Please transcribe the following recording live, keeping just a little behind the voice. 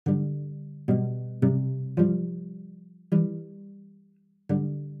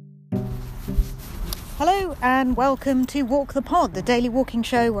Hello and welcome to Walk the Pod, the daily walking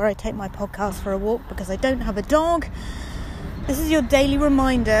show where I take my podcast for a walk because I don't have a dog. This is your daily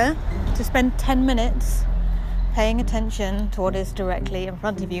reminder to spend 10 minutes paying attention to what is directly in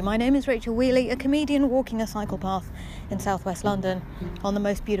front of you. My name is Rachel Wheely, a comedian walking a cycle path in southwest London on the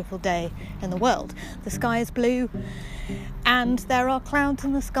most beautiful day in the world. The sky is blue and there are clouds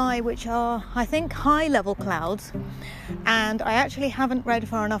in the sky which are, I think, high level clouds, and I actually haven't read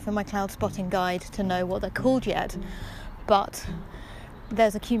far enough in my cloud spotting guide to know what they're called yet, but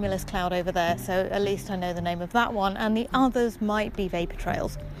there's a cumulus cloud over there, so at least I know the name of that one, and the others might be vapor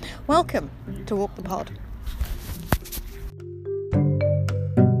trails. Welcome to Walk the Pod.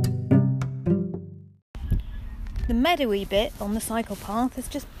 The meadowy bit on the cycle path is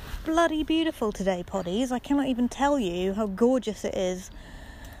just bloody beautiful today, poddies. I cannot even tell you how gorgeous it is.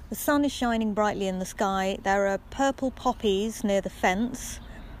 The sun is shining brightly in the sky. There are purple poppies near the fence,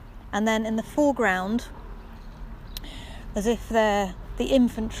 and then in the foreground, as if they're the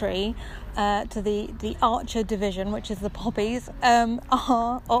infantry to the archer division, which is the poppies,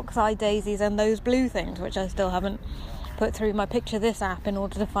 are ox-eye daisies and those blue things, which I still haven't put through my Picture This app in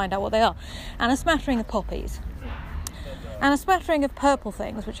order to find out what they are, and a smattering of poppies. And a smattering of purple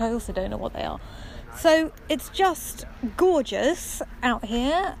things, which I also don't know what they are. So it's just gorgeous out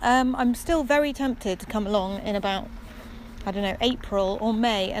here. I'm still very tempted to come along in about, April or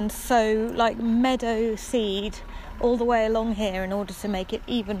May and sow like meadow seed all the way along here in order to make it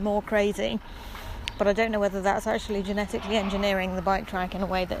even more crazy. But I don't know whether that's actually genetically engineering the bike track in a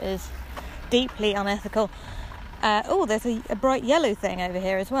way that is deeply unethical. There's a bright yellow thing over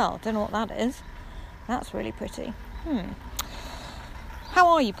here as well. Don't know what that is. That's really pretty. How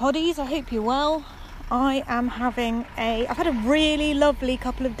are you, poddies? I hope you're well. I've had a really lovely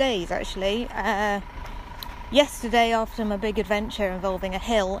couple of days, actually. Yesterday, after my big adventure involving a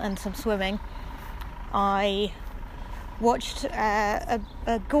hill and some swimming, I watched a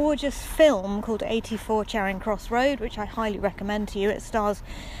gorgeous film called 84 Charing Cross Road, which I highly recommend to you. It stars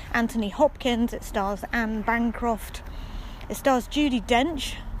Anthony Hopkins, it stars Anne Bancroft, it stars Judi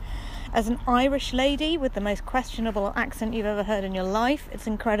Dench as an Irish lady with the most questionable accent you've ever heard in your life. It's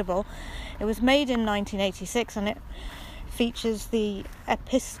incredible. It was made in 1986 and it features the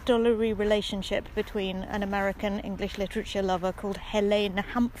epistolary relationship between an American English literature lover called Helene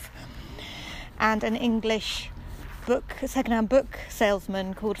Hanff and an English second-hand book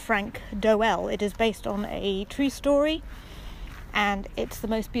salesman called Frank Doel. It is based on a true story, and it's the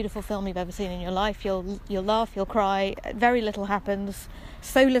most beautiful film you've ever seen in your life. You'll laugh, you'll cry. Very little happens.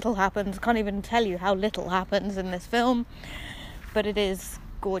 So little happens. Can't even tell you how little happens in this film, but it is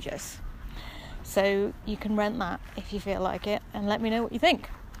gorgeous. So you can rent that if you feel like it, and let me know what you think.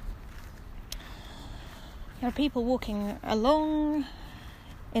 There are people walking along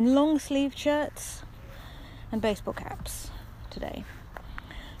in long sleeve shirts and baseball caps today.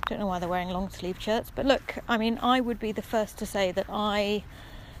 Don't know why they're wearing long sleeve shirts, but look, I would be the first to say that I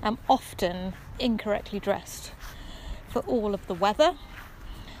am often incorrectly dressed for all of the weather,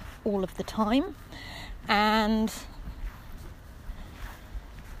 all of the time, and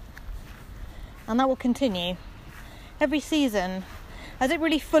that will continue. Every season, as it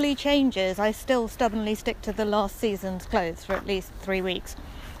really fully changes, I still stubbornly stick to the last season's clothes for at least 3 weeks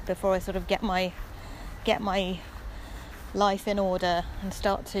before I sort of get my life in order and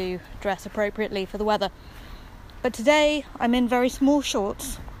start to dress appropriately for the weather. But today I'm in very small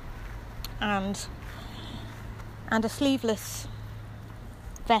shorts and a sleeveless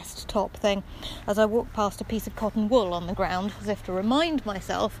vest top thing as I walk past a piece of cotton wool on the ground, as if to remind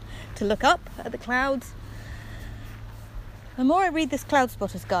myself to look up at the clouds. The more I read this cloud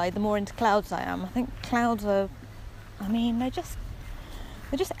spotters guide, the more into clouds I am. I think clouds are, they're just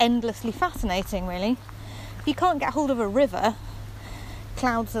endlessly fascinating, really. If you can't get hold of a river,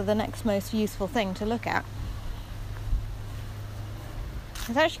 clouds are the next most useful thing to look at.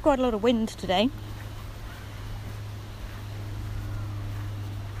 There's actually quite a lot of wind today,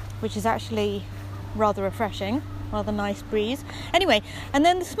 which is actually rather refreshing, rather nice breeze. Anyway, and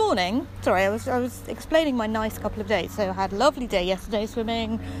then this morning, I was explaining my nice couple of days. So I had a lovely day yesterday,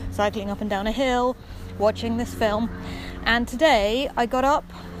 swimming, cycling up and down a hill, watching this film. And today I got up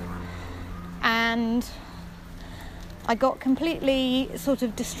and I got completely sort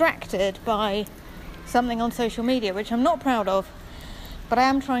of distracted by something on social media, which I'm not proud of, but I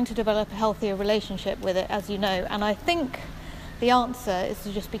am trying to develop a healthier relationship with it, as you know, and I think the answer is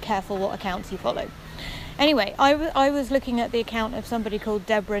to just be careful what accounts you follow. Anyway, I was looking at the account of somebody called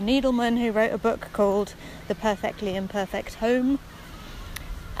Deborah Needleman, who wrote a book called The Perfectly Imperfect Home,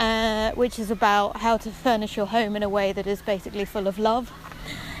 which is about how to furnish your home in a way that is basically full of love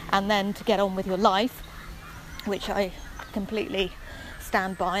and then to get on with your life. which I completely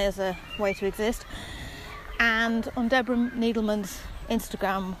stand by as a way to exist. And on Deborah Needleman's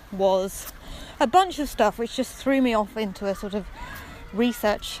Instagram was a bunch of stuff which just threw me off into a sort of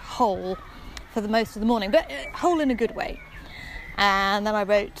research hole for the most of the morning, but hole in a good way. And then I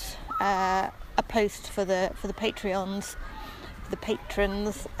wrote a post for the Patreons, the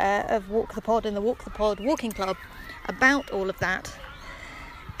patrons of Walk the Pod in the Walk the Pod Walking Club about all of that.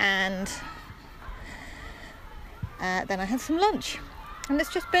 And then I had some lunch, and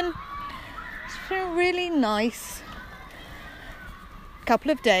it's been a really nice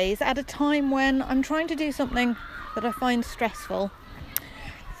couple of days at a time when I'm trying to do something that I find stressful,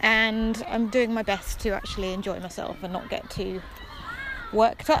 and I'm doing my best to actually enjoy myself and not get too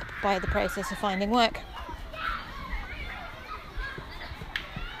worked up by the process of finding work.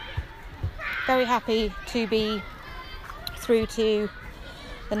 Very happy to be through to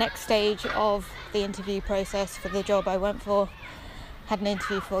the next stage of the interview process for the job I went for. Had an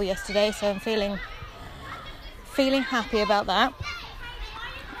interview for yesterday, so I'm feeling happy about that.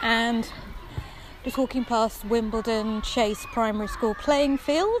 And just walking past Wimbledon Chase Primary School playing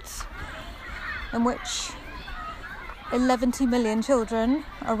fields, in which 11 million children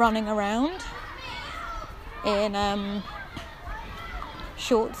are running around in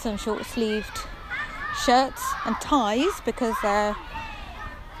shorts and short-sleeved shirts and ties, because they're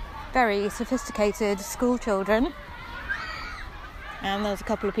very sophisticated school children. And there's a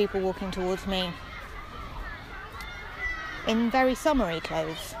couple of people walking towards me in very summery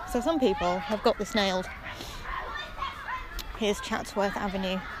clothes. So some people have got this nailed. Here's Chatsworth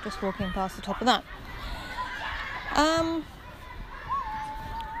Avenue, just walking past the top of that.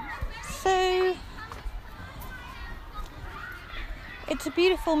 So it's a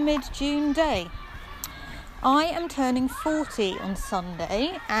beautiful mid-June day. I am turning 40 on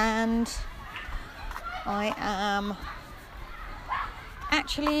Sunday, and I am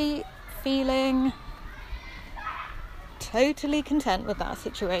actually feeling totally content with that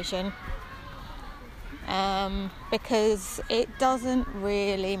situation, because it doesn't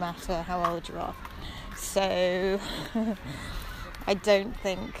really matter how old you are. So I don't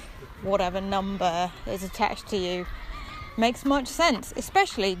think whatever number is attached to you makes much sense,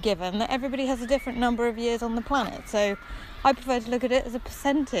 especially given that everybody has a different number of years on the planet. So I prefer to look at it as a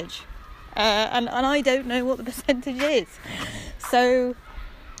percentage, and I don't know what the percentage is. So,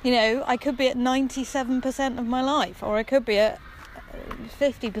 you know, I could be at 97% of my life, or I could be at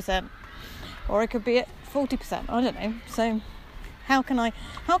 50%, or I could be at 40%. I don't know. So how can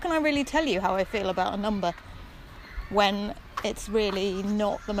I really tell you how I feel about a number when it's really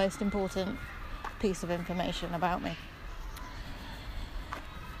not the most important piece of information about me?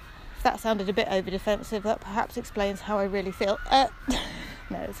 If that sounded a bit over defensive, that perhaps explains how I really feel. No,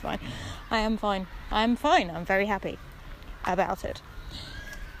 it's fine. I am fine. I'm very happy about it.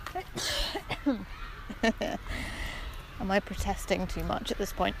 Am I protesting too much at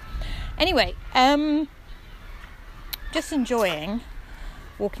this point? Anyway, just enjoying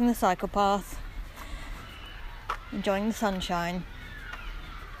walking the cycle path, enjoying the sunshine,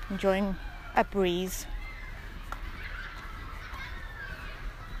 enjoying a breeze.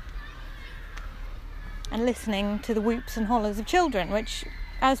 And listening to the whoops and hollers of children, which,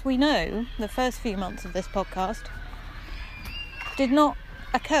 as we know, the first few months of this podcast did not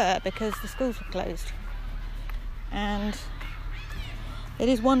occur because the schools were closed. And it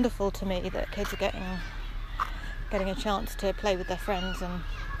is wonderful to me that kids are getting a chance to play with their friends and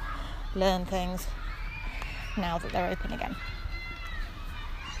learn things now that they're open again.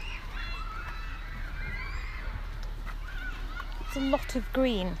 It's a lot of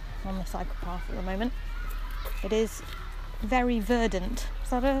green on the cycle path at the moment. It is very verdant. Is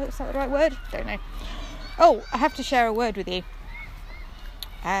that the right word? Don't know. Oh, I have to share a word with you.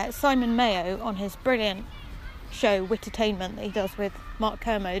 Simon Mayo, on his brilliant show Wit-Attainment that he does with Mark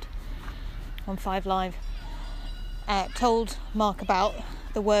Kermode on 5 Live, told Mark about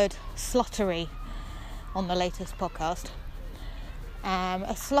the word sluttery on the latest podcast.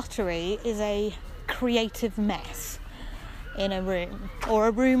 A sluttery is a creative mess in a room, or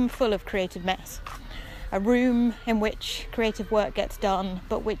a room full of creative mess. A room in which creative work gets done,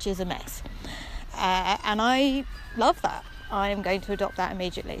 but which is a mess. And I love that. I am going to adopt that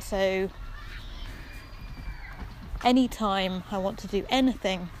immediately. So anytime I want to do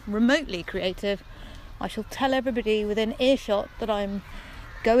anything remotely creative, I shall tell everybody within earshot that I'm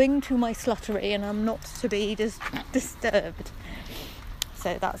going to my sluttery and I'm not to be disturbed.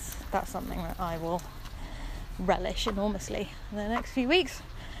 So that's something that I will relish enormously in the next few weeks,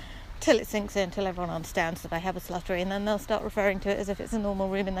 till it sinks in, till everyone understands that I have a sluttery, and then they'll start referring to it as if it's a normal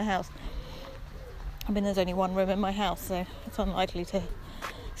room in the house. I mean, there's only one room in my house, so it's unlikely to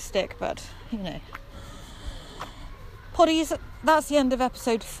stick, but, you know. Poddies, that's the end of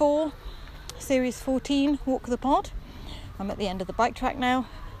episode 4, series 14, Walk the Pod. I'm at the end of the bike track now.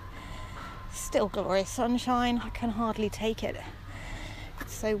 Still glorious sunshine. I can hardly take it.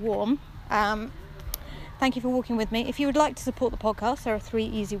 It's so warm. Thank you for walking with me. If you would like to support the podcast, there are 3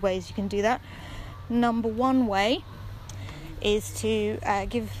 easy ways you can do that. Number 1 way is to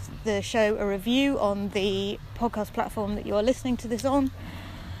give the show a review on the podcast platform that you are listening to this on.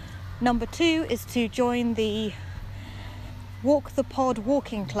 Number 2 is to join the Walk the Pod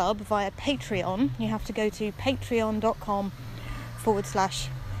Walking Club via Patreon. You have to go to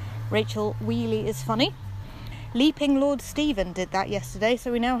patreon.com/Rachel Wheely is funny. Leaping Lord Stephen did that yesterday,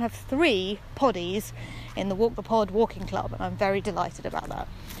 so we now have 3 poddies in the Walk the Pod Walking Club, and I'm very delighted about that.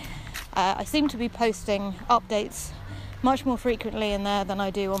 I seem to be posting updates much more frequently in there than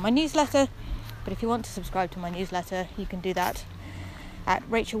I do on my newsletter, but if you want to subscribe to my newsletter, you can do that at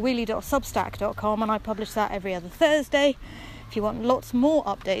rachelwheely.substack.com, and I publish that every other Thursday. If you want lots more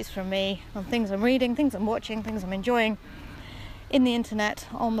updates from me on things I'm reading, things I'm watching, things I'm enjoying in the internet,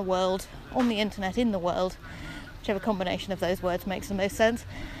 on the world, on the internet, in the world, whichever combination of those words makes the most sense,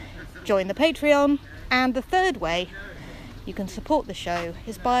 join the Patreon. And the 3rd way you can support the show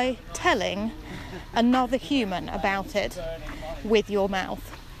is by telling another human about it with your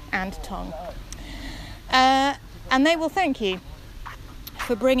mouth and tongue. And they will thank you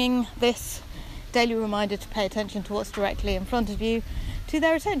for bringing this daily reminder to pay attention to what's directly in front of you to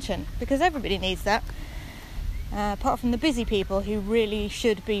their attention, because everybody needs that, apart from the busy people who really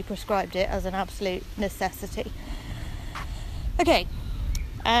should be prescribed it as an absolute necessity. Okay,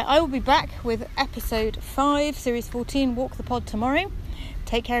 I will be back with episode 5, series 14, Walk the Pod, tomorrow.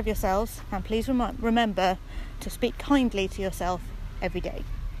 Take care of yourselves, and please remember to speak kindly to yourself every day.